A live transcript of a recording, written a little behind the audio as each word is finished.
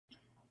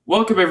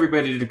Welcome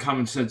everybody to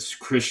Common Sense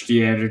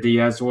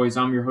Christianity. As always,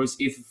 I'm your host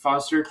Ethan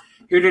Foster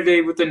here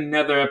today with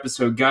another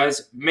episode.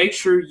 Guys, make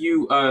sure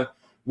you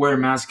wear a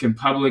mask in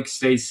public,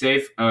 stay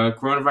safe.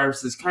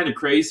 Coronavirus is kind of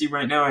crazy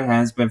right now. It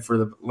has been for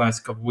the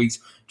last couple weeks.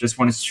 Just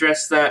want to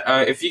stress that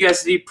if you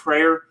guys need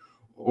prayer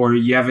or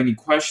you have any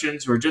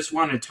questions or just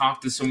want to talk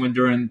to someone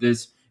during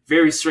this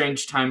very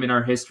strange time in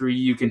our history,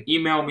 you can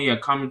email me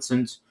at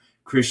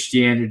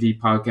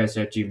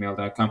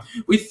commonsense.christianitypodcast@gmail.com.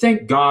 We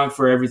thank God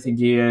for everything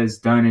He has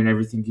done and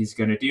everything He's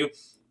going to do.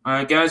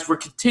 Guys, we're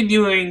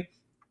continuing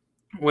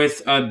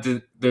with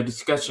the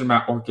discussion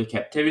about orca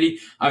captivity.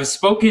 I've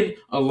spoken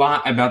a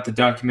lot about the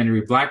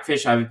documentary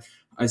Blackfish. I've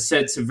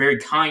said some very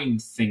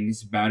kind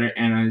things about it,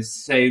 and I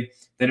say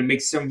that it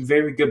makes some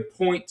very good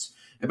points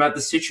about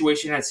the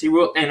situation at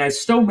SeaWorld, and I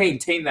still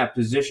maintain that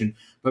position.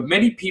 But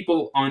many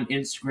people on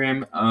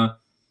Instagram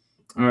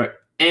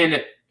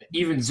and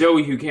even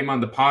Zoe, who came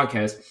on the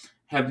podcast,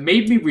 have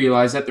made me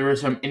realize that there are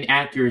some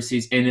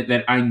inaccuracies in it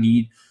that I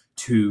need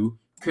to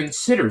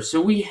consider. So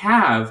we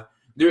have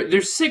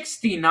there's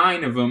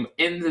 69 of them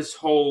in this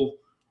whole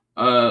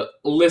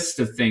list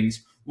of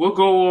things. We'll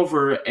go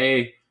over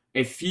a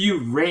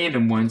few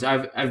random ones.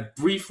 I've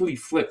briefly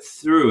flipped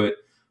through it,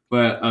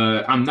 but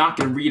I'm not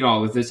going to read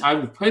all of this. I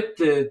will put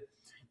the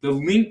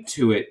link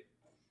to it,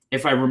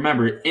 if I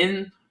remember,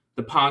 in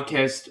the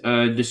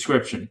podcast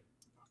description.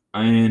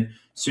 And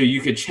so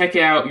you could check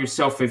it out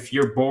yourself if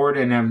you're bored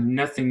and have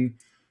nothing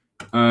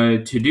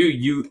to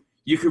do.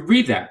 You could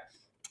read that.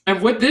 And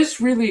what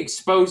this really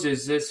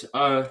exposes, this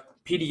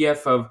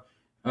PDF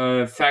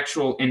of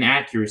factual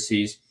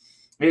inaccuracies,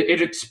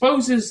 it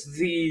exposes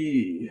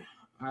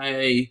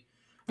I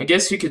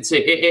guess you could say,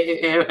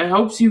 it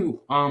helps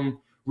you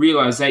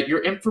realize that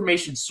your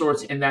information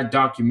source in that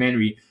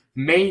documentary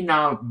may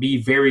not be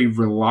very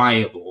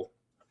reliable.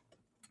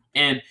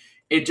 And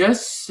it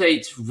just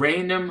states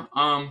random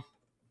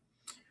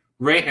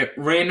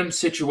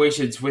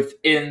situations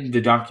within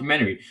the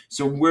documentary.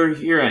 So we're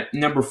here at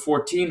number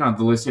 14 on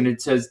the list, and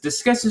it says,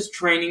 discusses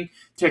training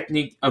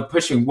technique of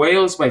pushing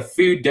whales by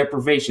food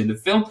deprivation. The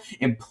film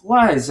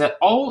implies that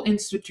all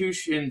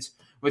institutions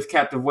with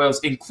captive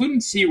whales, including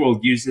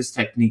SeaWorld, use this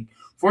technique.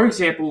 For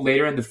example,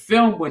 later in the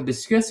film, when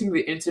discussing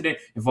the incident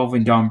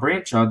involving Don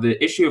Bradshaw,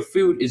 the issue of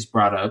food is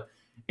brought up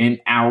in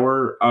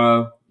hour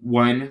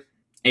 1,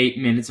 8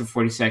 minutes and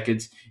 40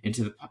 seconds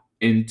into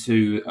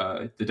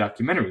the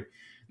documentary.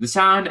 The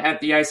sound at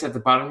the ice at the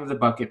bottom of the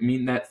bucket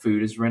mean that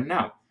food is running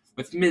out,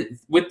 with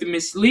the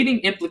misleading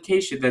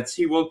implication that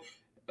SeaWorld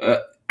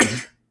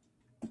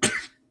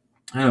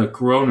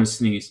Corona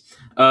sneeze.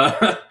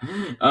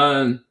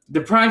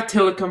 Deprive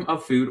Tilikum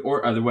of food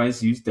or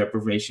otherwise use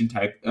deprivation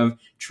type of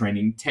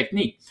training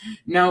technique.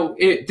 Now,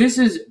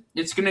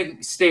 it's going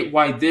to state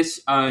why this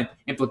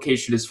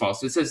implication is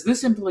false. It says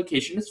this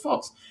implication is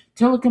false.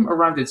 Tilikum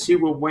arrived at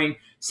SeaWorld weighing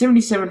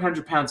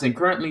 7,700 pounds and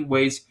currently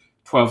weighs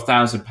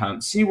 12,000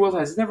 pounds. SeaWorld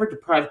has never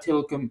deprived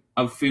Tilikum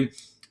of food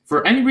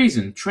for any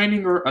reason,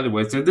 training or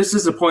otherwise. Now, this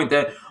is a point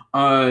that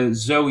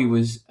Zoe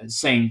was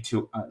saying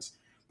to us.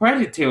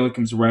 Prior to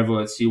Tilikum's arrival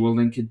at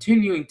SeaWorld and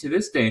continuing to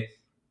this day,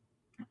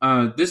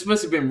 this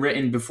must have been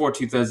written before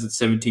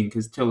 2017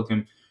 because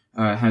Tilikum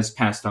has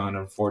passed on,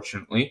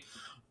 unfortunately.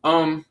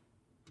 To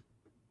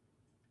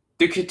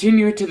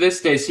continue to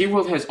this day,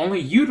 SeaWorld has only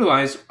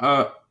utilized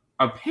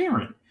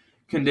apparent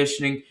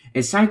conditioning,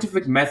 a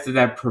scientific method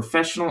that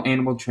professional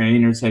animal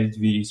trainers have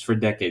used for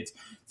decades.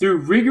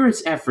 Through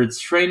rigorous efforts,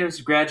 trainers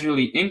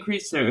gradually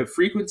increase the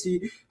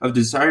frequency of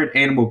desired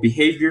animal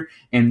behavior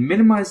and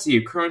minimize the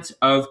occurrence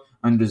of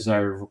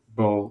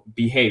undesirable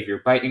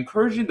behavior by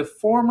encouraging the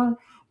former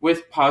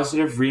with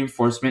positive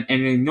reinforcement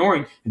and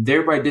ignoring,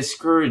 thereby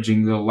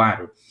discouraging the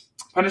latter.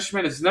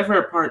 Punishment is never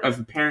a part of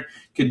apparent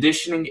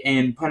conditioning,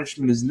 and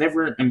punishment is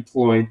never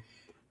employed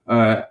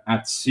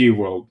at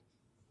SeaWorld.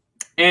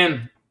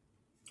 And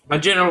I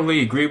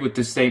generally agree with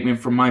this statement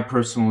from my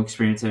personal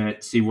experience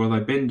at SeaWorld.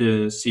 I've been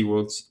to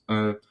SeaWorld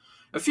a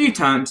few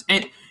times,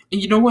 and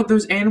you know what?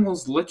 Those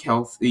animals look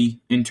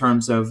healthy in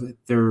terms of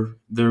their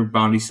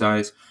body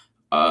size.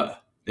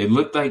 They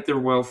look like they're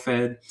well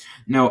fed.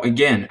 Now,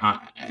 again,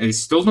 I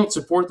still don't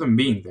support them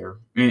being there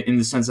in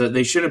the sense that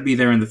they shouldn't be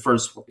there in the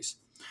first place.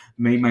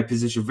 Made my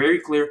position very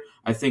clear.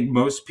 I think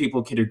most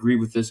people can agree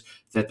with this,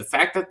 that the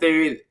fact that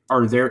they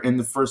are there in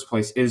the first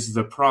place is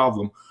the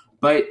problem.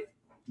 But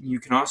you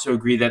can also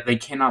agree that they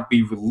cannot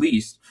be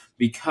released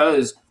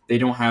because they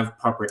don't have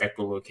proper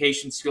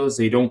echolocation skills.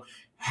 They don't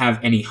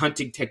have any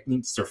hunting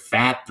techniques. They're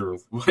fat.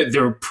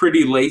 They're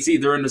pretty lazy.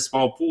 They're in a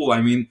small pool.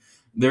 I mean,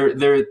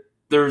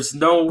 there's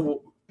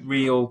no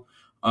real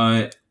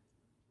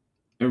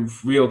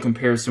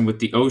comparison with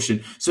the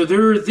ocean. So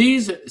there are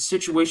these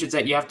situations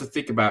that you have to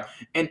think about.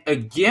 And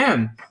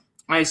again,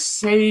 I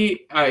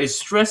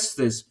stress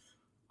this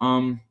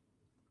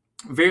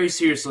very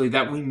seriously,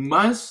 that we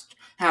must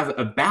have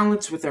a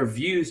balance with our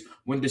views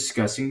when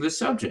discussing the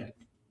subject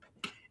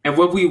and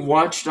when we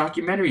watch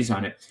documentaries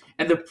on it.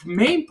 And the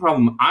main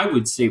problem I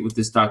would say with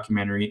this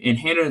documentary, and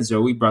Hannah and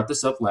Zoe brought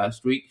this up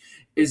last week,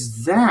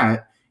 is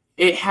that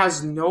it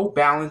has no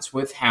balance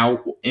with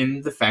how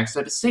in the facts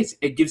that it states.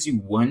 It gives you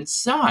one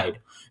side.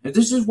 And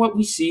this is what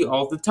we see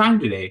all the time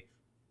today.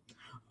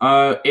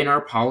 In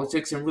our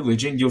politics and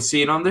religion, you'll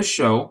see it on this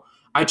show.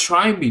 I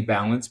try and be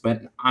balanced,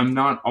 but I'm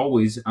not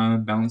always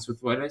balanced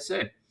with what I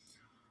say.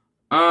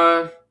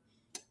 Uh,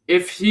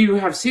 if you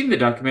have seen the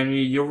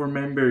documentary, you'll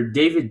remember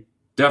David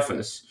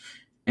Duffus,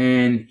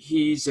 and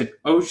he's an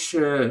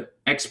OSHA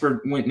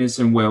expert witness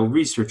and whale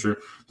researcher,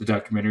 the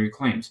documentary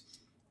claims.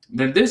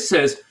 Then this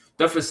says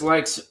Duffus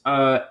lacks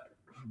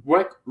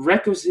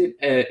requisite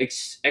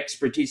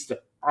expertise to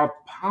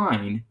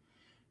opine.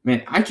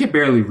 Man, I can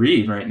barely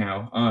read right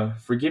now.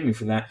 Forgive me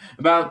for that.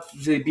 About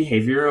the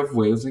behavior of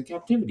whales in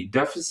captivity.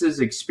 Duffus's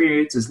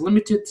experience is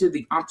limited to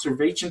the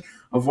observation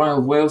of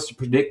wild whales to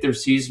predict their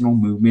seasonal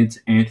movements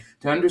and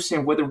to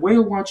understand whether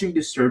whale watching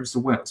disturbs the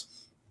whales.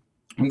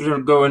 I'm going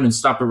to go in and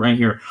stop it right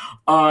here.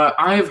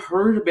 I have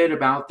heard a bit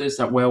about this,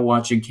 that whale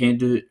watching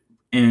can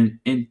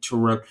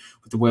interrupt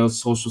with the whale's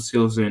social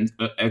skills and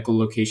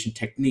echolocation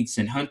techniques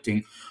in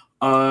hunting.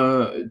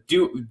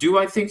 Do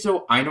I think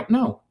so? I don't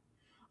know.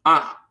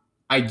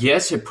 I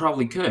guess it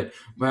probably could,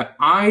 but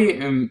I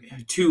am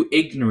too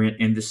ignorant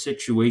in the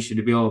situation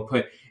to be able to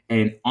put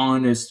an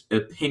honest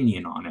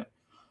opinion on it.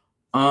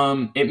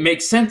 It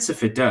makes sense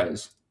if it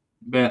does,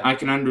 but I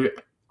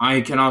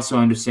can also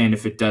understand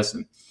if it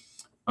doesn't.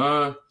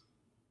 But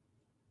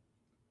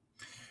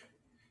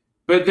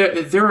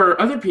there are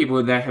other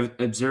people that have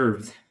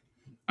observed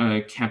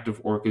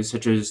captive orcas,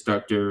 such as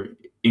Dr.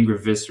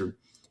 Ingrid Visser,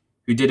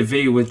 who did a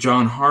video with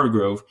John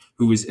Hargrove,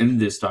 who was in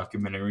this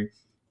documentary.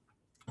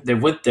 They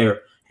went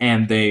there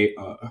and they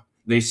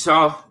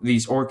saw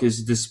these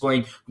orcas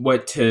displaying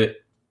what to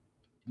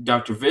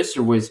Dr.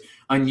 Visser was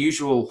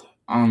unusual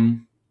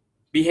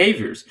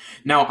behaviors.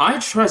 Now, I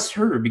trust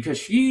her because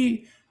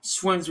she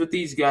swims with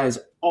these guys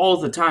all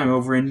the time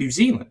over in New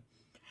Zealand.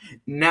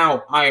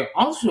 Now, I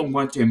also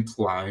want to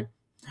imply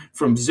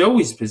from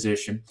Zoe's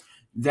position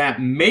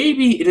that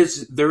maybe it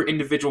is their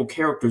individual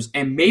characters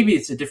and maybe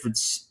it's a different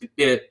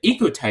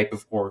ecotype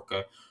of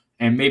orca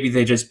and maybe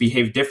they just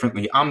behave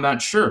differently. I'm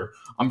not sure.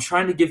 I'm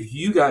trying to give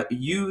you,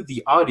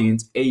 the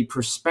audience, a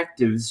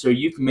perspective so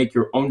you can make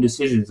your own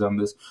decisions on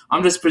this.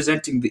 I'm just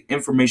presenting the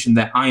information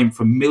that I am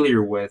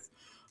familiar with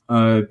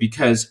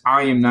because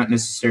I am not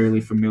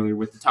necessarily familiar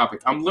with the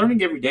topic. I'm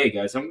learning every day,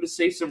 guys. I'm going to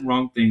say some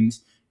wrong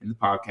things in the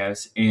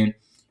podcast, and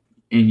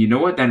you know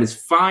what? That is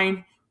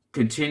fine.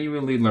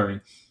 Continually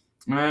learning.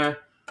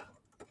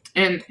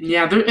 And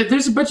yeah,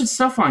 there's a bunch of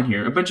stuff on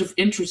here, a bunch of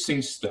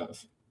interesting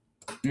stuff.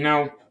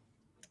 Now,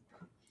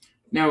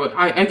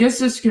 I guess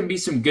this can be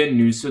some good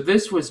news. So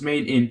this was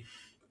made in,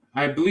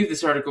 I believe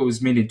this article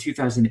was made in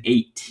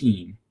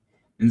 2018.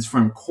 And it's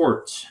from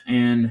Quartz.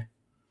 And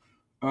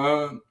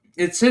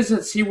it says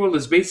that SeaWorld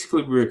is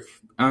basically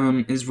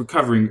is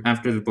recovering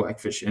after the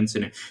Blackfish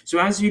incident. So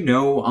as you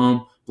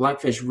know,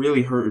 Blackfish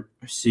really hurt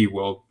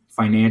SeaWorld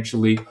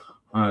financially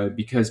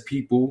because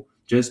people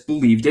just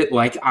believed it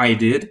like I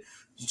did.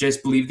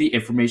 Just believed the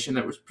information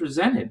that was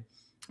presented.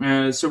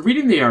 So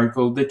reading the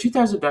article, the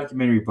 2000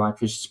 documentary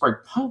Blackfish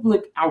sparked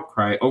public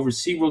outcry over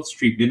SeaWorld's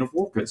treatment of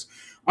orcas,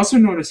 also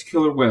known as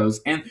killer whales,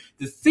 and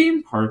the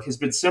theme park has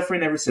been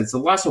suffering ever since. The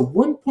loss of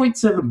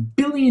 $1.7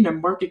 billion in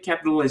market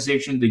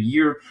capitalization the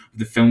year of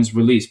the film's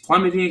release,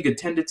 plummeting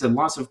attendance and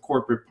loss of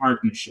corporate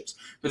partnerships.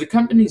 But the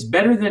company's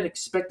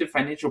better-than-expected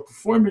financial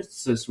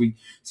performance this week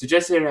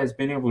suggests that it has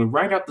been able to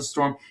ride out the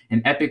storm,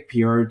 an epic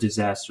PR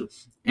disaster.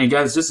 And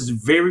guys, this is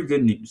very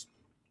good news.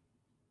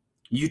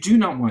 You do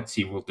not want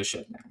SeaWorld to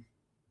shut down.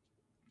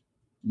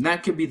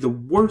 That could be the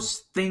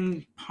worst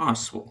thing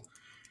possible.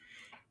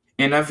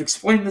 And I've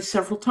explained this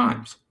several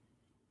times.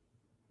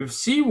 If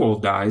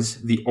SeaWorld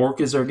dies, the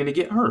orcas are going to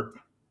get hurt.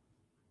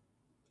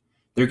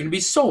 They're going to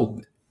be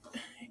sold.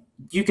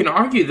 You can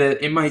argue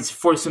that it might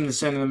force them to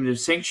send them to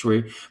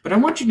sanctuary, but I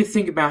want you to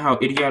think about how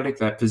idiotic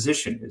that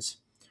position is.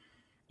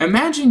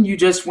 Imagine you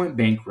just went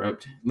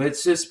bankrupt.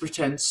 Let's just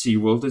pretend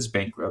SeaWorld is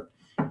bankrupt.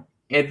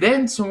 And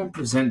then someone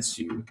presents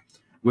you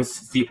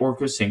with the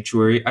orca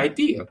sanctuary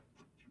idea.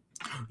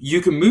 You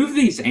can move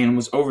these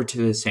animals over to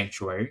the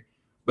sanctuary,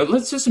 but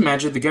let's just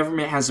imagine the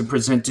government hasn't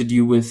presented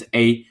you with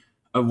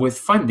with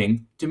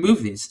funding to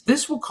move these.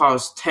 This will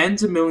cost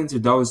tens of millions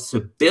of dollars to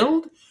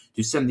build,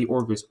 to send the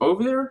orcas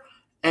over there,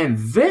 and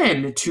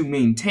then to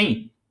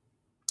maintain.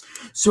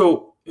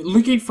 So,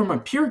 looking from a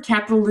pure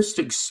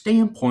capitalistic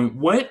standpoint,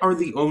 what are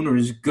the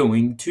owners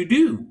going to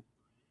do?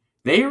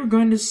 They are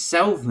going to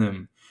sell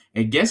them.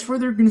 And guess where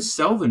they're going to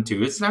sell them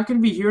to? It's not going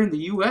to be here in the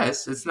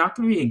U.S. It's not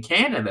going to be in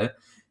Canada.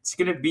 It's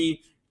going to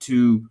be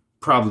to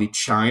probably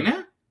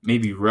China,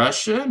 maybe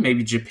Russia,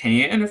 maybe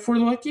Japan if we're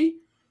lucky,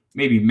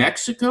 maybe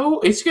Mexico.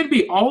 It's going to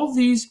be all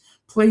these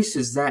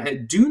places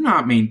that do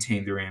not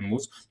maintain their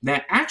animals,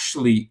 that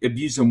actually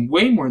abuse them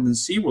way more than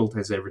SeaWorld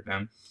has ever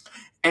done.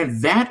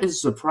 And that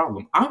is the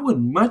problem. I would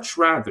much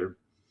rather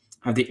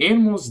have the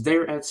animals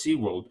there at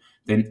SeaWorld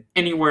than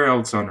anywhere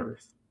else on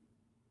Earth.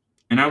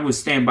 And I would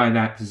stand by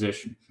that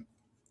position.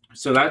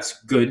 So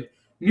that's good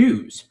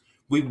news.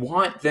 We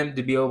want them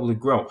to be able to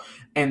grow.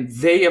 And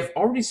they have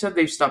already said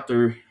they've stopped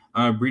their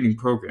breeding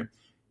program.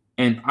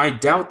 And I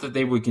doubt that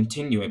they would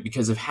continue it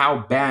because of how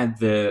bad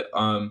the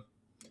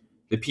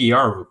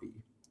PR would be.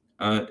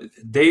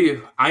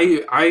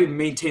 I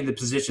maintain the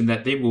position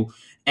that they will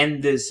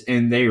end this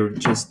and they are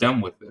just done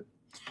with it.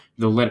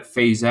 They'll let it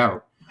phase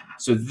out.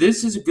 So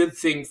this is a good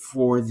thing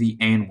for the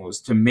animals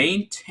to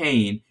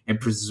maintain and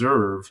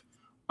preserve,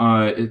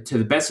 to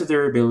the best of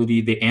their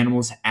ability, the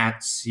animals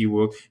at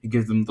SeaWorld and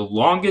give them the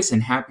longest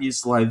and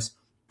happiest lives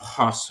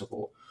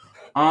possible.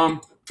 I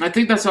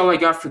think that's all I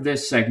got for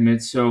this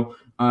segment. So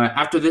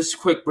after this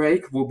quick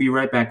break, we'll be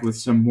right back with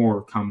some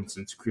more Common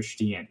Sense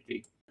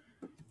Christianity.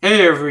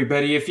 Hey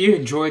everybody! If you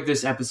enjoyed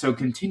this episode,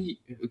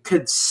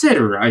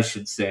 consider, I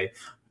should say,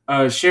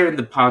 sharing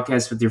the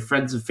podcast with your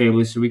friends and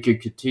family so we can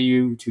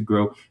continue to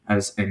grow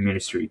as a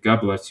ministry.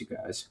 God bless you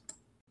guys.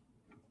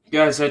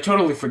 Guys, I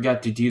totally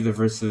forgot to do the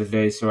verse of the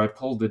day, so I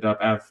pulled it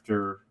up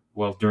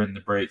during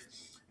the break.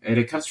 And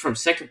it comes from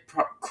 2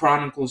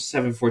 Chronicles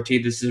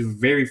 7:14. This is a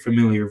very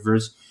familiar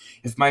verse.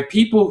 If my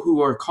people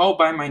who are called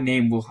by my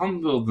name will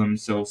humble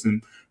themselves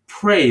and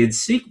pray and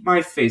seek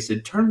my face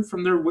and turn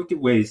from their wicked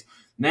ways,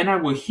 then I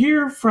will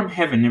hear from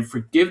heaven and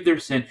forgive their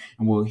sin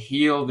and will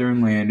heal their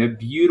land. A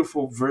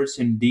beautiful verse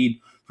indeed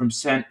from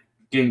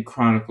 2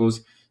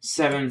 Chronicles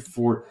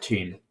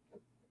 7:14.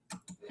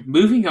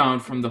 Moving on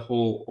from the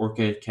whole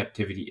orca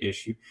captivity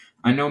issue,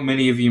 I know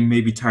many of you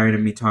may be tired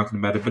of me talking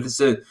about it, but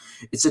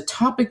it's a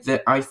topic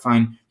that I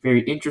find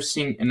very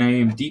interesting and I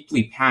am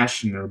deeply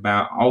passionate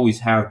about. Always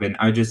have been.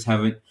 I just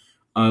haven't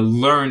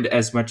learned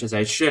as much as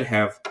I should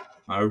have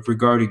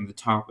regarding the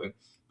topic,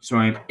 so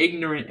I'm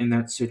ignorant in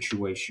that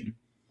situation.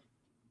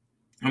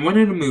 I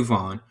wanted to move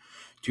on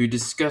to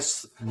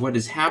discuss what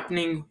is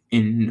happening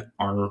in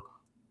our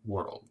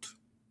world.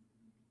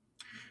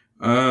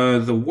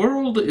 The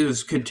world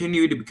is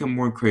continuing to become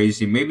more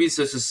crazy. Maybe it's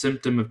just a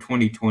symptom of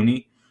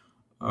 2020,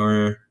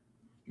 or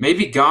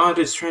maybe God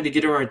is trying to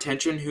get our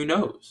attention. Who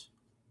knows?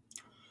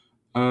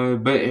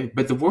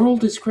 But the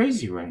world is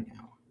crazy right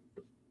now.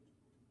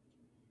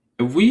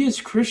 We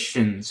as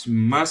Christians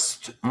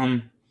must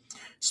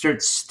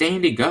start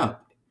standing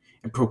up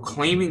and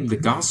proclaiming the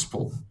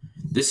gospel.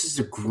 This is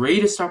the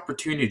greatest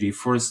opportunity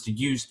for us to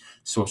use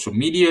social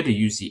media, to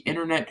use the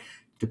internet,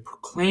 to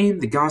proclaim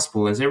the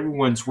gospel as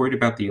everyone's worried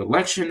about the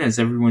election, as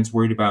everyone's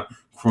worried about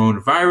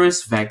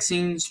coronavirus,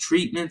 vaccines,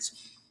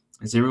 treatments,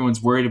 as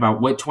everyone's worried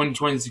about what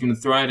 2020 is going to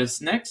throw at us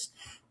next.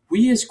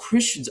 We as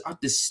Christians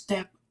ought to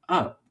step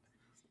up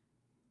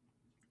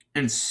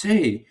and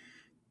say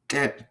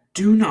that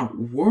do not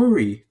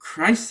worry,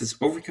 Christ has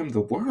overcome the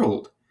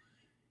world.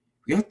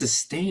 We ought to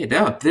stand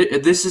up.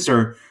 This is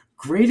our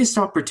greatest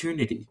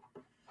opportunity.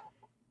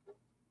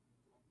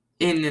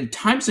 In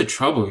times of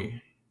trouble,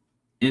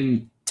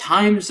 in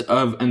times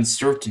of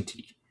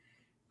uncertainty,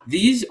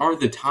 these are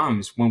the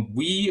times when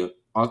we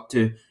ought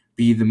to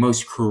be the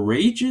most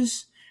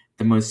courageous,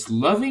 the most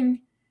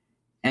loving,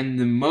 and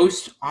the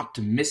most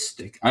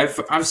optimistic.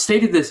 I've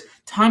stated this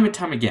time and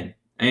time again,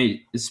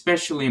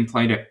 especially in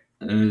Play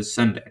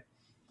Sunday.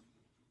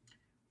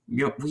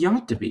 We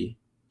ought to be.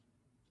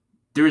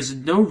 There is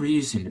no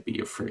reason to be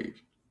afraid,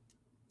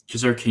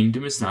 because our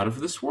kingdom is not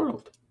of this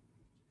world.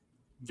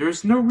 There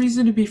is no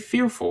reason to be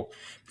fearful,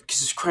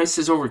 because Christ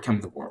has overcome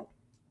the world.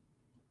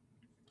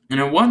 And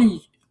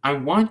I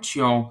want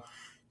y'all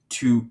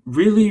to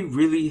really,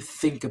 really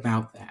think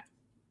about that.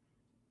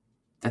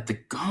 That the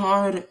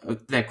God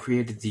that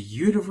created the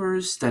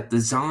universe, that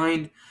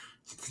designed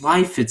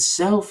life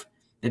itself,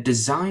 that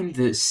designed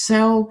the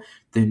cell,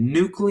 the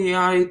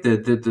nuclei,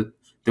 the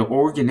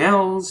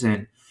organelles,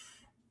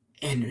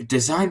 and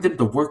designed them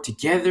to work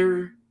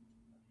together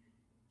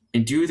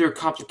and do their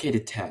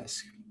complicated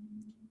task.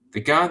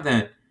 The God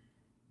that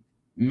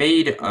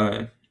made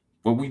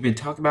what we've been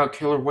talking about,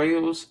 killer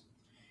whales,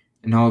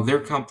 and all their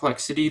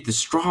complexity, the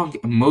strong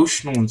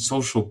emotional and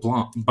social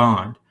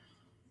bond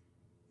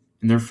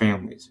in their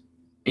families,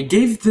 and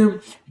gave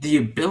them the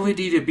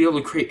ability to be able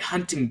to create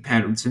hunting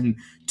patterns and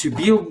to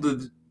be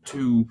able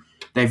to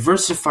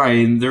diversify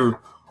in the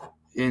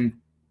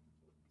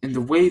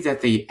way that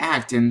they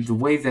act, and the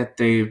way that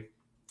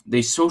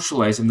they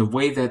socialize, and the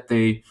way that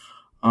they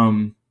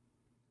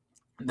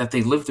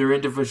live their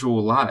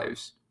individual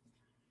lives.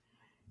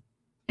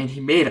 And he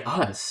made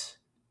us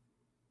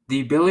the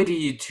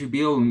ability to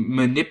be able to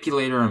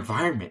manipulate our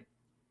environment,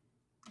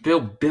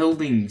 build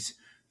buildings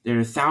that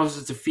are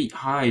thousands of feet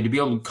high, to be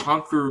able to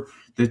conquer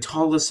the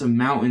tallest of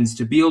mountains,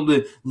 to be able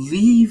to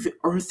leave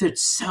Earth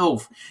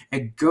itself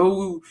and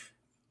go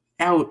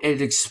out and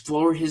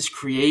explore his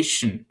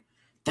creation.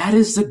 That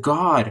is the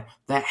God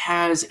that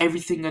has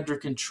everything under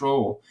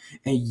control.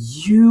 And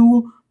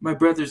you, my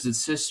brothers and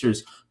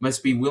sisters,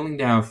 must be willing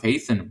to have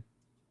faith in him.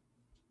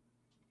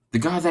 The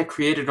God that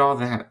created all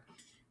that.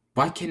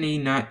 Why can he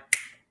not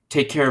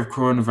take care of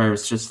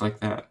coronavirus just like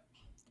that?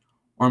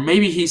 Or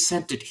maybe he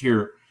sent it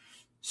here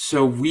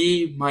so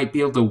we might be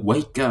able to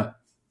wake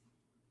up.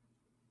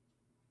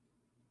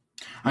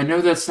 I know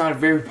that's not a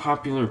very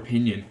popular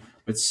opinion,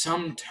 but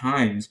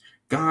sometimes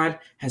God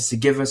has to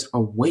give us a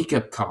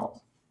wake-up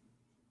call.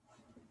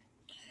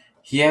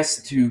 He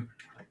has to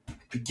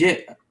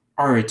get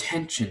our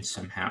attention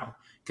somehow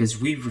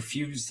because we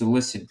refuse to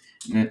listen.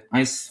 And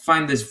I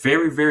find this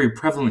very, very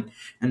prevalent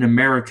in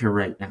America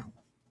right now.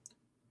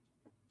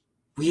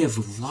 We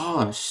have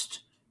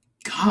lost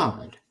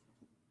God.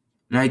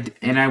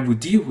 And I will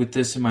deal with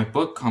this in my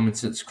book, Common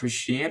Sense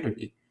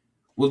Christianity.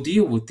 We'll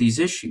deal with these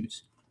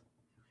issues.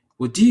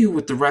 We'll deal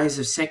with the rise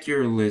of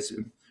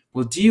secularism.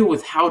 We'll deal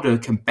with how to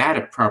combat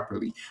it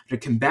properly, to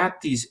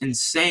combat these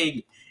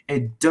insane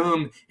and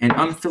dumb and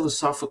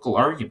unphilosophical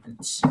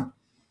arguments.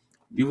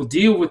 We will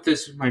deal with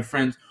this, my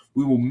friends.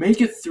 We will make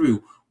it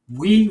through.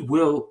 We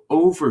will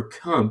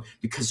overcome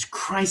because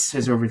Christ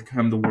has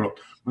overcome the world.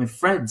 My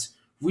friends,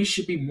 we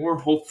should be more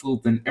hopeful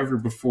than ever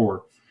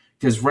before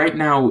because right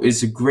now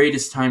is the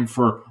greatest time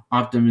for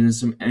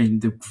optimism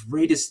and the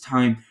greatest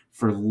time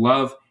for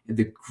love and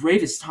the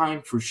greatest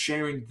time for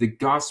sharing the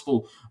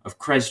gospel of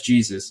Christ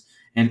Jesus.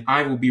 And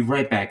I will be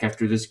right back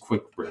after this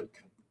quick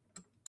break.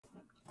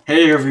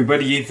 Hey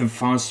everybody, Ethan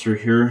Foster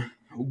here.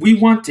 We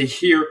want to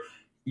hear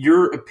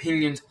your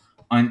opinions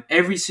on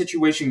every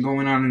situation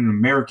going on in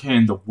America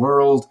and the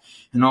world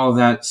and all of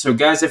that. So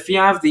guys, if you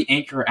have the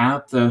Anchor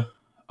app, the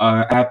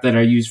app that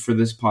I use for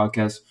this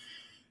podcast,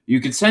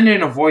 you can send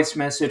in a voice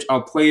message.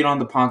 I'll play it on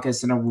the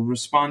podcast and I will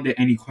respond to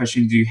any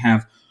questions you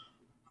have.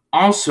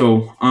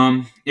 Also,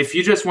 if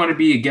you just want to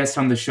be a guest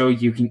on the show,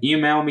 you can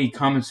email me,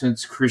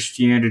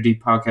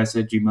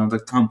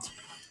 commonsense.christianitypodcast@gmail.com,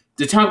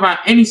 to talk about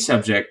any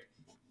subject.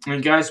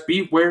 And guys,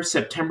 beware,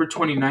 September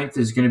 29th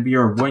is going to be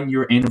our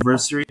 1-year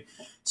anniversary.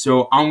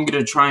 So I'm going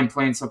to try and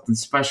plan something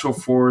special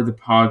for the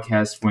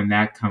podcast when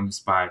that comes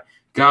by.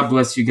 God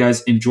bless you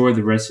guys. Enjoy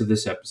the rest of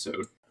this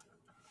episode.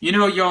 You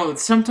know, y'all,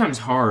 it's sometimes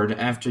hard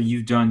after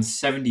you've done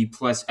 70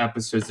 plus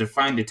episodes to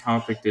find a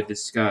topic to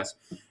discuss.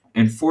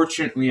 And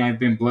fortunately, I've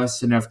been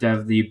blessed enough to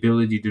have the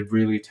ability to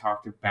really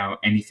talk about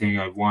anything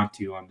I want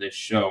to on this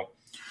show.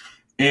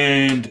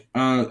 And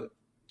I'm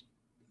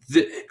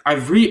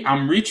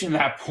reaching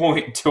that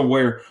point to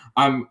where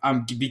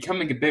I'm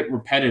becoming a bit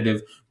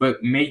repetitive,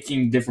 but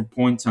making different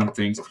points on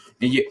things.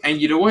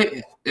 And you know what?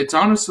 It's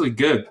honestly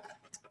good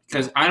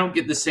because I don't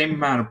get the same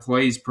amount of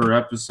plays per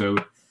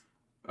episode,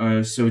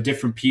 so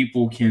different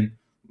people can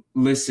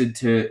listen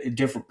to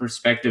different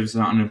perspectives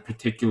on a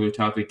particular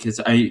topic. Because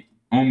I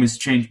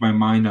almost change my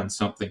mind on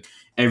something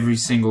every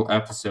single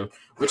episode,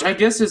 which I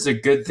guess is a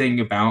good thing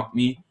about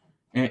me,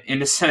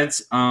 in a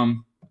sense.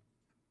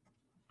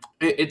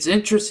 It's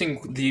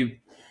interesting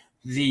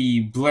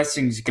the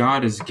blessings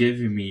God has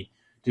given me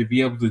to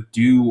be able to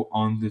do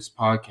on this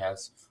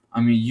podcast.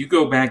 I mean, you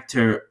go back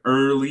to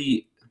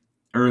early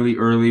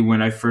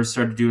when I first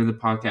started doing the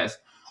podcast,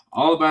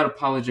 all about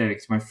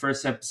apologetics. My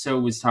first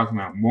episode was talking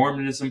about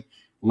Mormonism,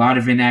 a lot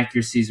of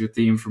inaccuracies with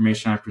the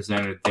information I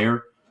presented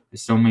there. I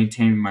still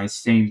maintain my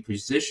same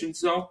positions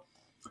though.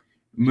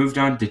 Moved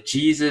on to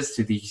Jesus,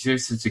 to the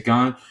existence of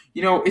God.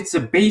 You know, it's a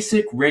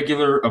basic,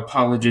 regular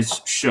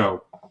apologist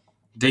show.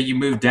 Then you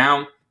move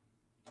down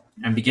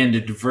and begin to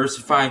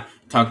diversify,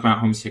 talk about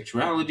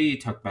homosexuality,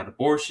 talk about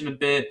abortion a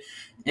bit.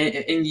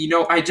 And you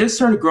know, I just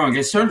started growing.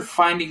 I started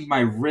finding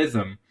my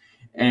rhythm.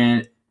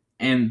 And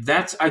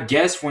that's, I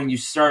guess, when you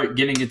start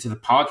getting into the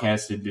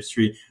podcast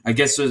industry, I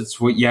guess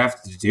that's what you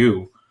have to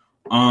do.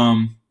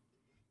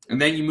 And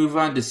then you move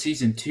on to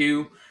season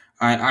 2.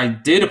 I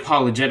did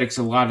apologetics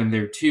a lot in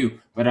there too,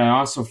 but I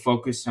also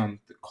focused on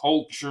the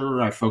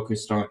culture. I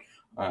focused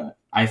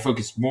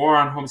more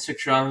on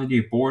homosexuality,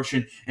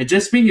 abortion, and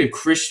just being a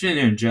Christian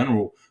in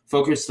general.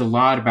 Focused a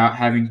lot about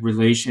having a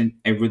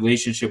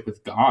relationship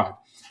with God.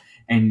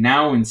 And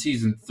now in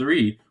season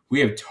 3, we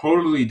have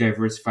totally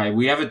diversified.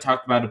 We haven't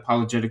talked about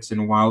apologetics in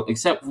a while,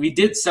 except we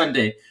did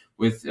Sunday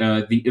with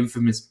the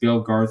infamous Bill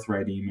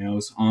Garthright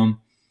emails.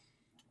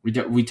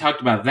 We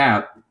talked about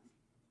that.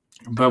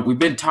 But we've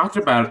been talking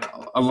about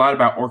a lot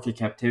about Orca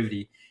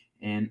captivity,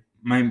 and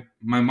my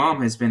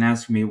mom has been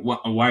asking me,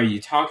 why are you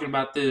talking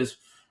about this?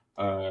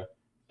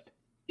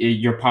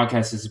 Your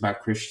podcast is about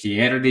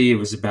Christianity. It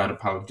was about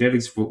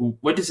apologetics.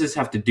 What does this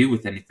have to do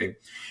with anything?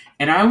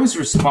 And I always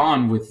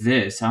respond with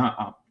this.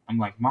 I'm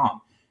like,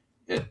 Mom,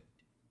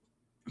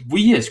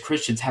 we as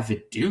Christians have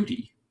a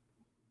duty,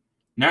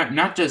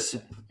 not just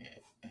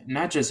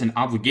an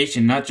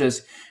obligation, not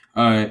just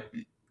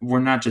we're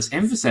not just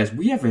emphasized.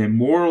 We have a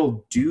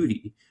moral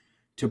duty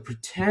to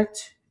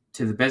protect,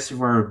 to the best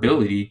of our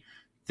ability,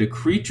 the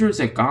creatures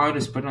that God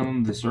has put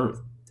on this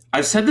earth.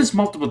 I've said this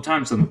multiple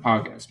times on the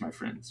podcast, my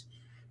friends,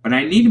 but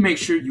I need to make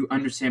sure you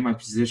understand my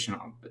position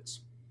on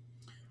this.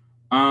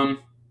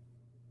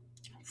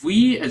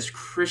 We as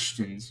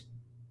Christians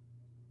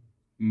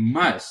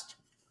must,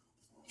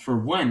 for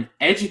one,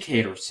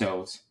 educate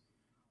ourselves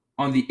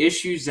on the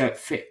issues that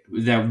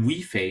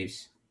we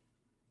face,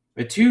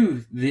 but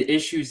two, the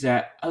issues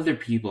that other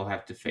people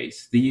have to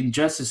face, the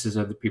injustices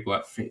other people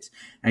have to face.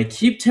 And I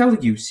keep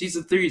telling you,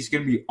 season 3 is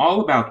going to be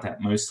all about that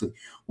mostly.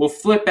 We'll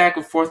flip back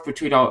and forth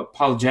between all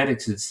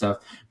apologetics and stuff,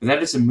 but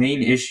that is the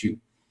main issue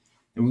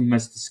that we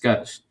must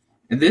discuss.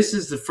 And this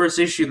is the first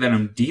issue that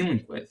I'm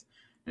dealing with.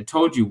 I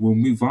told you, we'll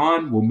move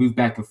on, we'll move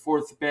back and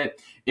forth a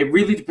bit. It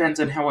really depends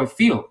on how I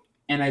feel.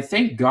 And I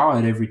thank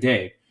God every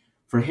day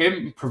for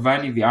Him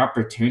providing the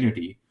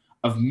opportunity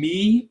of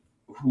me,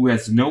 who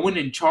has no one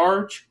in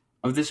charge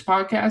of this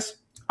podcast.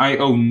 I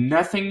owe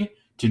nothing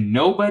to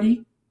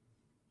nobody.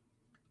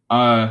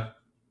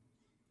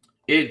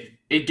 It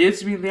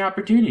gives me the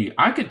opportunity.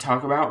 I could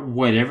talk about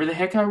whatever the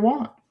heck I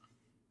want.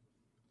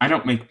 I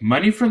don't make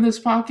money from this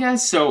podcast,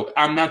 so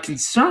I'm not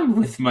concerned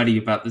with money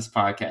about this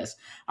podcast.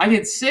 I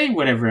can say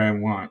whatever I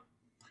want.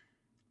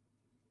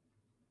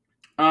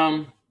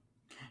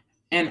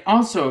 And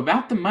also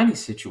about the money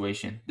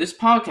situation, this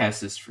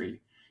podcast is free.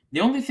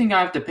 The only thing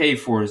I have to pay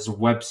for is a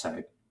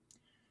website,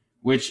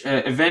 which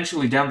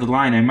eventually down the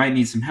line I might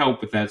need some help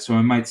with that, so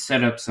I might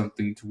set up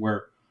something to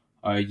where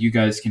you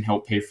guys can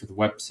help pay for the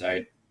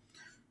website.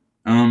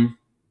 And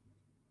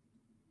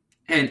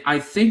I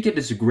think it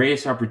is the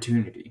greatest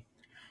opportunity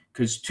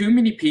because too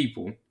many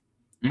people,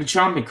 and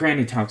Sean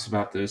McCraney talks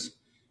about this,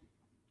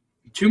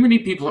 too many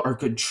people are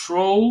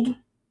controlled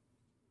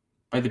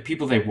by the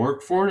people they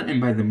work for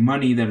and by the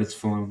money that is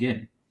flowing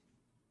in.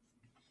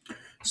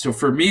 So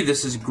for me,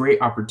 this is a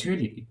great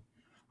opportunity.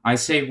 I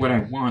say what I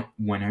want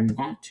when I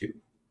want to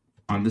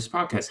on this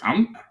podcast.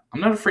 I'm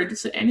not afraid to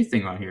say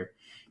anything on here.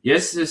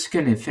 Yes, this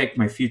can affect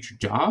my future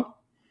job.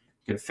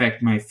 It can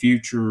affect my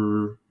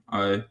future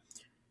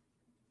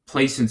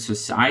place in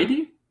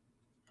society.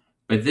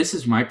 But this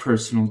is my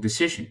personal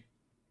decision.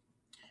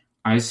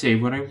 I say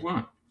what I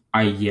want.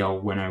 I yell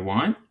when I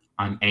want.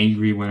 I'm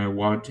angry when I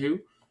want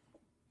to.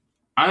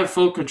 I have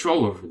full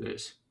control over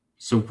this.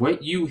 So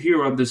what you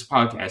hear on this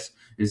podcast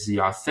is the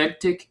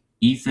authentic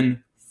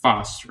Ethan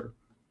Foster.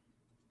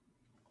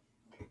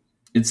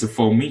 It's a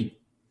full me.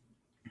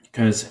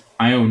 Because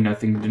I owe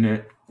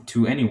nothing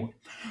to anyone.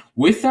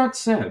 With that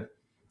said,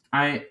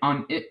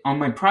 on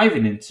my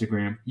private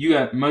Instagram,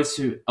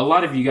 a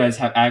lot of you guys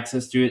have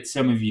access to it.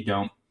 Some of you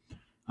don't.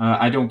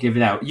 I don't give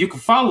it out. You can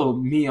follow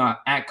me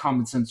at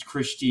Common Sense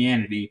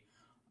Christianity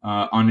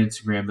on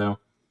Instagram, though.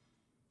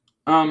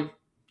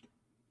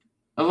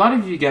 A lot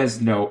of you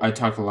guys know I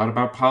talk a lot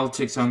about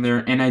politics on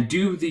there, and I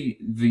do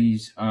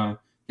these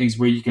things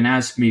where you can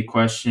ask me a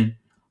question.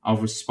 I'll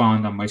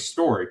respond on my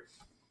story.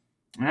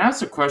 And I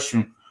asked a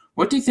question,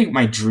 what do you think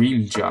my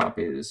dream job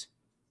is?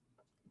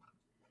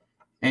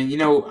 And,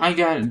 I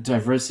got a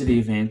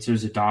diversity of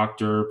answers, a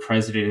doctor,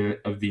 president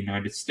of the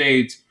United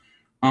States,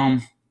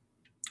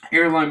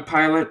 airline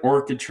pilot,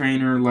 orca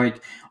trainer,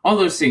 like all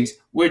those things,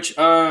 which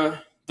the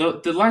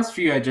last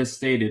few I just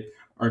stated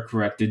are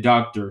correct. A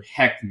doctor,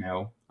 heck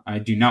no. I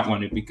do not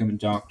want to become a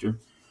doctor.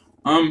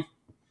 But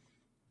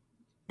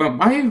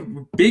my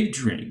big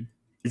dream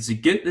is to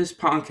get this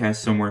podcast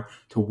somewhere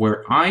to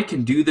where I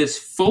can do this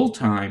full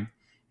time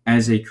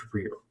as a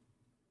career.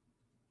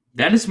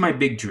 That is my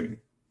big dream.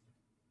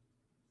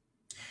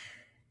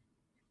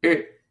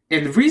 And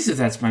the reason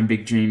that's my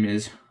big dream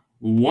is,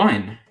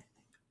 one,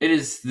 it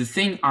is the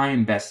thing I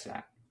am best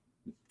at.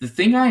 The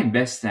thing I am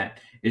best at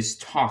is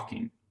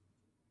talking.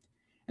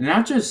 And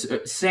not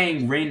just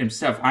saying random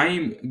stuff. I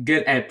am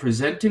good at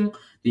presenting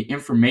the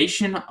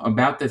information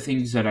about the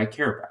things that I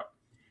care about.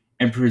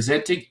 And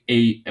presenting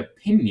an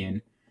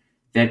opinion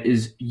that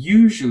is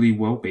usually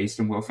well-based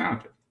and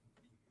well-founded.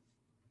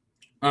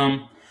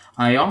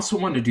 I also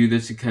want to do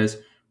this because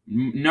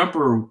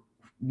number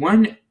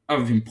one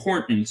of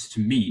importance to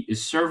me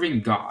is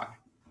serving God.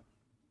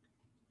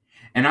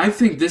 And I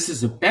think this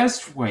is the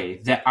best way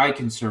that I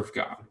can serve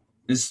God,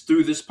 is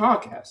through this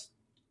podcast.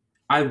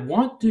 I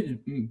want to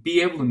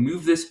be able to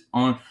move this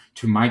on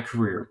to my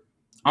career.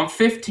 I'm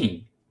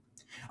 15.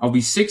 I'll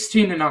be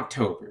 16 in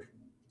October,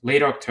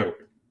 late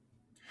October.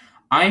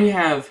 I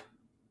have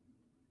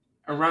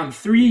around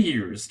 3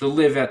 years to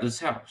live at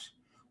this house.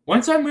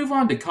 Once I move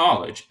on to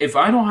college, if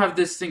I don't have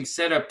this thing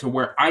set up to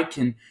where I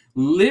can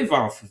live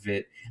off of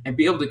it and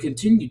be able to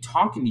continue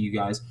talking to you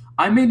guys,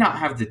 I may not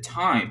have the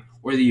time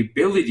or the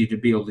ability to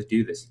be able to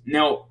do this.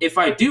 Now, if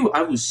I do,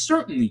 I will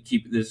certainly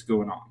keep this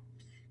going on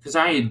because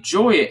I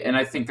enjoy it and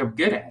I think I'm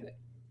good at it.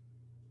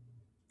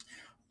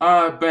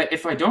 But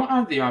if I don't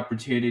have the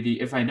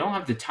opportunity, if I don't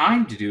have the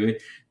time to do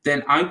it,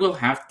 then I will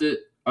have to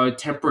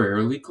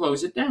temporarily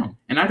close it down.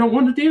 And I don't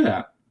want to do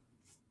that.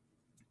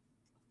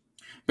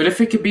 But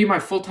if it could be my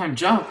full-time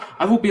job,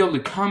 I will be able to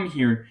come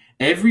here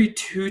every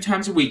 2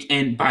 times a week.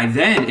 And by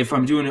then, if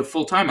I'm doing it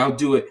full-time, I'll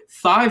do it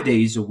 5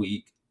 days a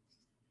week.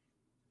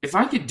 If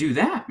I could do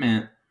that,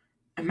 man,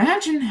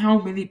 imagine how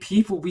many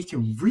people we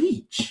can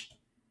reach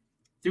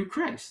through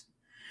Christ.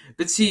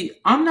 But see,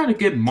 I'm not a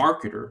good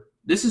marketer.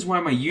 This is why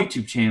my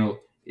YouTube channel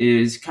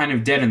is kind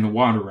of dead in the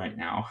water right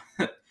now.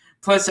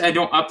 Plus, I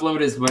don't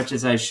upload as much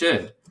as I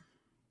should.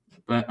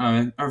 But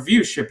our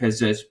viewership has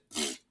just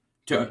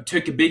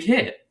took a big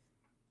hit.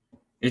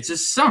 It's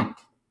just sunk.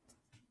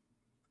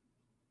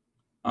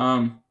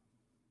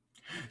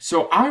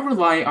 So I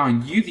rely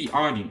on you, the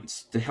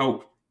audience, to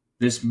help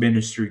this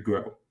ministry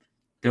grow,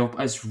 to help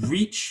us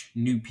reach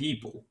new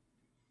people,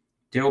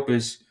 to help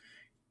us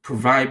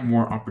provide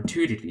more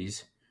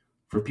opportunities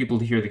for people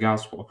to hear the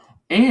gospel,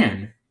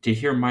 and to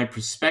hear my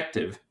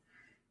perspective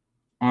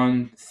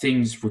on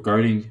things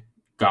regarding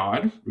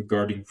God,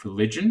 regarding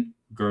religion,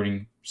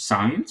 regarding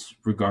science,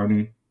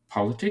 regarding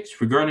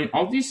politics, regarding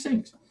all these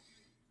things.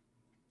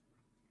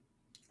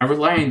 I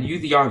rely on you,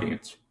 the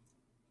audience.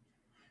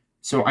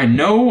 So I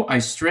know I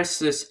stress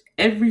this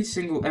every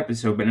single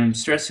episode, but I'm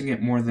stressing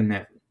it more than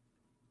ever.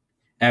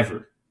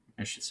 Ever,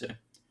 I should say.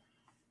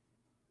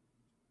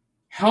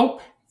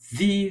 Help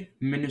the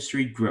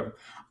ministry grow.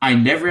 I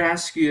never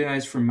ask you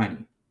guys for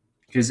money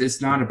because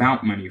it's not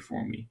about money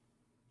for me.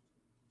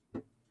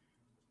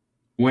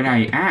 What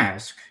I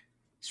ask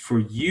is for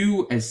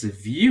you as the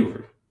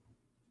viewer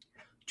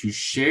to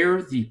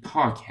share the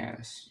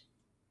podcast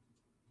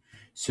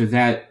so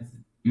that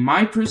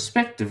my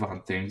perspective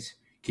on things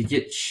can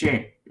get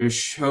showed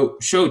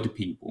to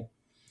people.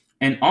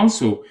 And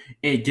also,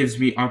 it gives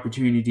me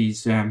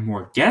opportunities to have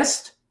more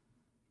guests.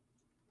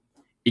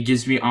 It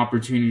gives me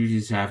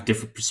opportunities to have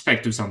different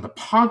perspectives on the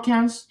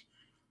podcast.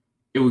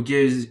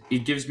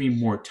 It gives me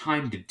more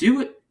time to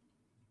do it.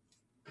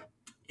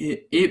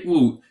 It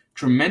will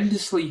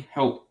tremendously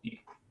help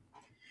me.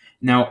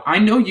 Now, I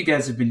know you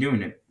guys have been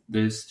doing it.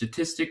 The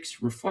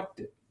statistics reflect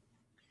it.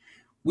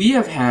 We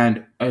have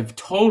had a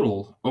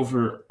total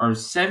over our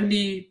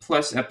 70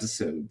 plus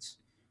episodes,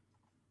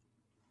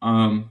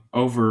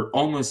 over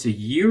almost a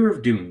year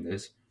of doing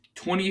this,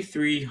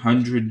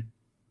 2,300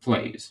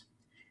 plays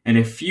and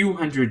a few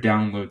hundred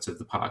downloads of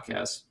the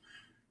podcast,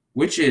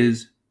 which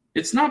is,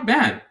 it's not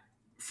bad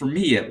for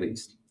me at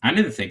least. I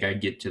didn't think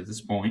I'd get to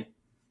this point.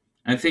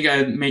 I think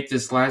I'd make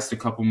this last a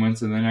couple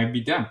months and then I'd be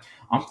done.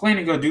 I'm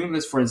planning on doing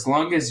this for as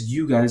long as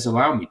you guys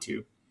allow me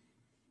to.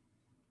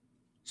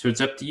 So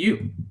it's up to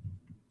you.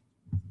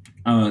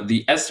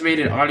 The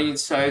estimated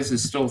audience size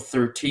is still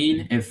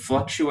 13. It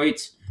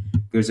fluctuates,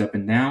 goes up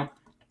and down,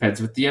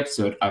 depends with the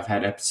episode. I've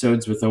had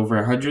episodes with over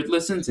 100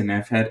 listens, and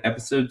I've had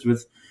episodes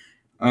with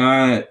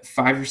 5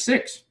 or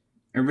 6.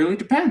 It really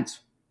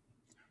depends.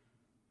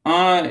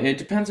 It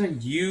depends on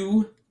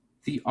you,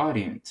 the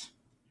audience.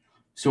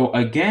 So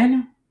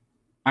again,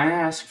 I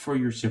ask for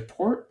your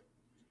support.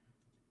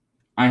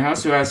 I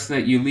also ask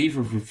that you leave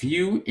a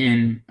review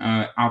in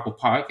Apple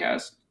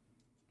Podcasts,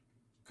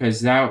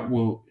 because that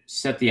will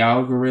set the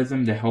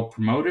algorithm to help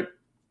promote it.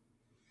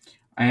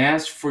 I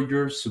ask for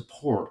your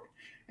support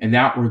in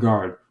that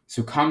regard.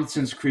 So Common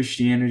Sense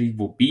Christianity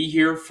will be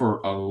here for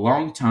a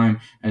long time,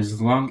 as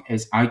long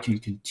as I can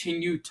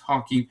continue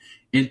talking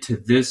into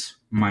this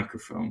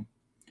microphone.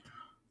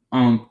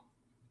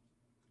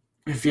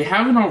 If you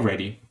haven't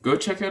already, go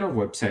check out our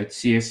website,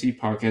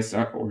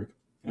 cscpodcast.org.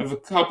 I have a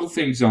couple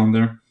things on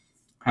there.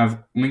 I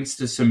have links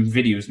to some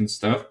videos and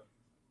stuff.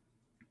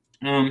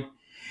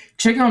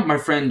 Check out my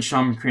friend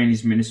Sean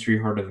McCraney's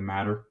ministry, Heart of the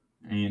Matter,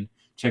 and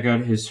check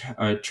out his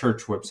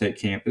church website,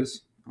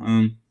 Campus.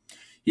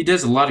 He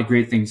does a lot of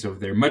great things over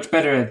there, much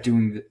better at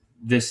doing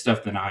this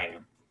stuff than I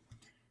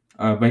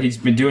am. But he's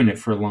been doing it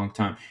for a long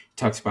time. He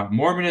talks about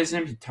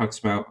Mormonism. He talks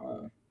about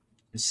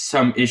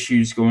some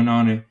issues going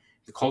on in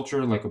the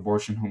culture, like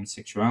abortion,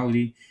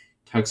 homosexuality.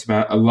 He talks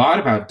about a lot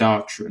about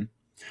doctrine.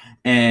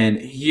 And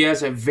he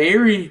has a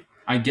very,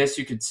 I guess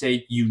you could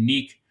say,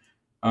 unique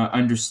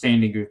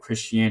understanding of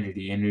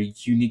Christianity and a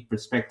unique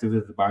perspective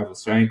of the Bible.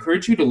 So I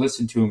encourage you to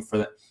listen to him for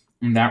that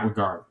in that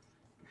regard.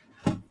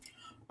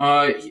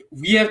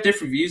 We have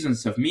different views and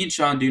stuff. Me and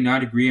Sean do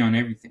not agree on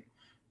everything.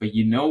 But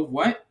you know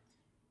what?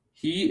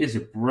 He is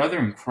a brother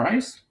in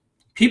Christ.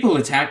 People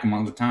attack him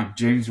all the time.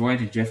 James White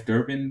and Jeff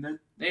Durbin,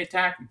 they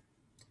attack him.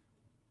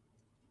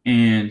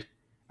 And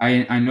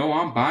I know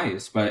I'm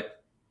biased,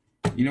 but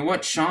you know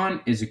what? Sean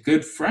is a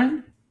good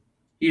friend.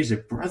 He is a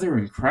brother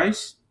in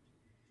Christ.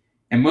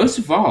 And most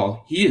of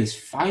all, he is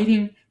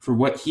fighting for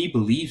what he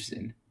believes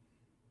in.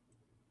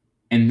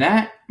 And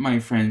that, my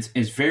friends,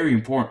 is very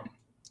important.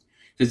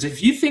 Because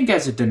if you think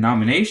as a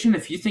denomination,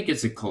 if you think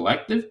as a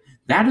collective,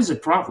 that is a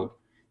problem.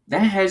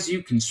 That has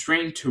you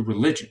constrained to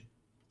religion.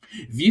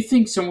 If you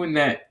think someone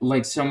that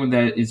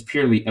is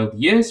purely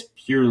LDS,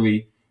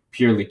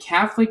 purely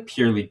Catholic,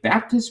 purely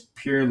Baptist,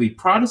 purely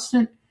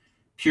Protestant,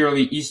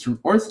 purely Eastern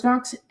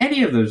Orthodox,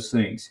 any of those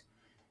things,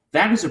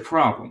 that is a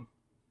problem.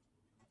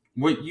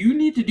 What you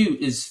need to do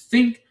is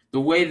think the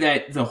way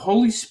that the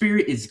Holy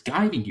Spirit is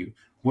guiding you,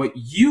 what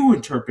you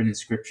interpret in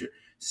Scripture.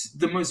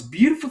 The most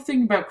beautiful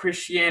thing about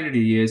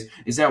Christianity is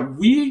that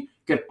we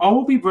can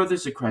all be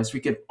brothers of Christ. We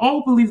can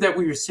all believe that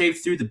we are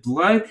saved through the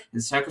blood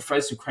and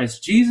sacrifice of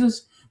Christ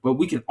Jesus, but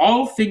we can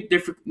all think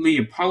differently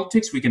in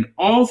politics. We can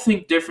all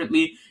think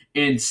differently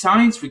in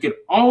science. We can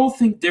all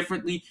think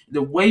differently in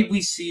the way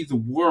we see the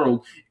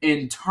world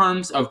in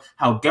terms of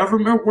how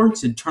government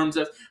works, in terms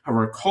of how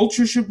our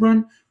culture should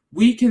run.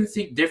 We can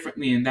think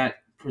differently in that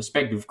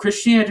perspective.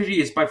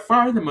 Christianity is by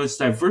far the most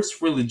diverse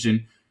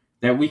religion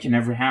that we can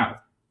ever have.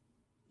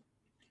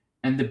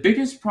 And the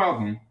biggest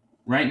problem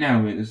right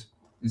now is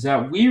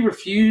that we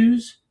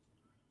refuse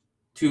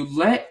to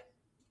let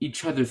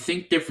each other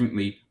think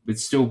differently, but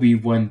still be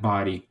one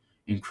body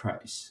in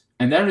Christ.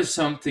 And that is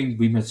something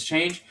we must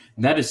change.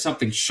 And that is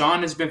something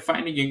Sean has been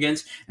fighting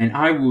against. And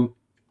I will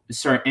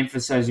start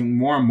emphasizing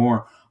more and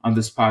more on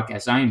this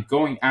podcast. I am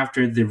going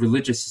after the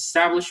religious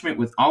establishment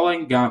with all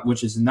I got,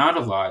 which is not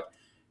a lot,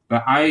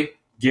 but I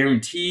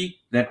guarantee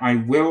that I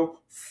will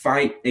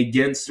fight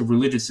against the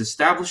religious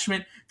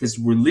establishment, because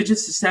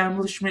religious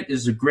establishment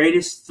is the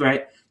greatest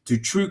threat to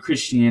true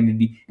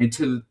Christianity and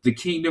to the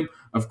kingdom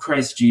of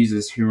Christ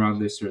Jesus here on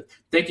this earth.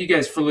 Thank you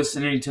guys for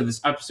listening to this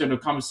episode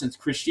of Common Sense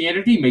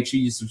Christianity. Make sure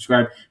you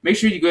subscribe. Make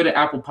sure you go to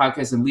Apple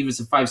Podcasts and leave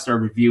us a 5-star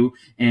review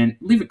and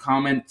leave a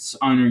comment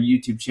on our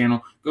YouTube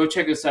channel. Go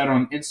check us out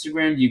on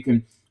Instagram. You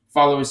can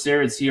follow us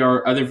there and see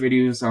our other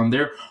videos on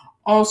there.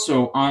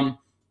 Also,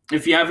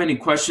 if you have any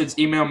questions,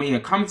 email me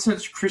at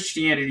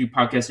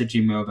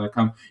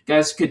commonsensechristianitypodcast@gmail.com.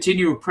 Guys,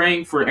 continue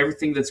praying for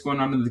everything that's going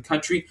on in the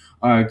country.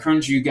 I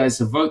encourage you guys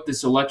to vote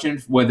this election,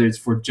 whether it's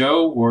for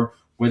Joe or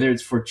whether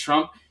it's for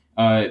Trump.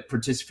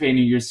 Participate in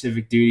your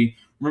civic duty.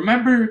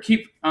 Remember,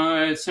 keep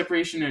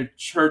separation of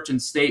church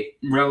and state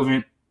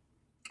relevant.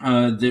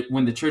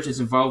 When the church is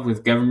involved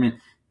with government,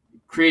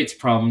 creates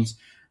problems.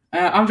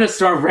 I'm just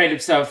throwing random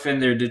stuff in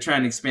there to try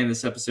and expand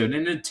this episode.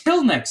 And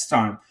until next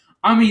time,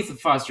 I'm Ethan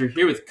Foster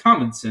here with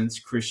Common Sense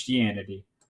Christianity.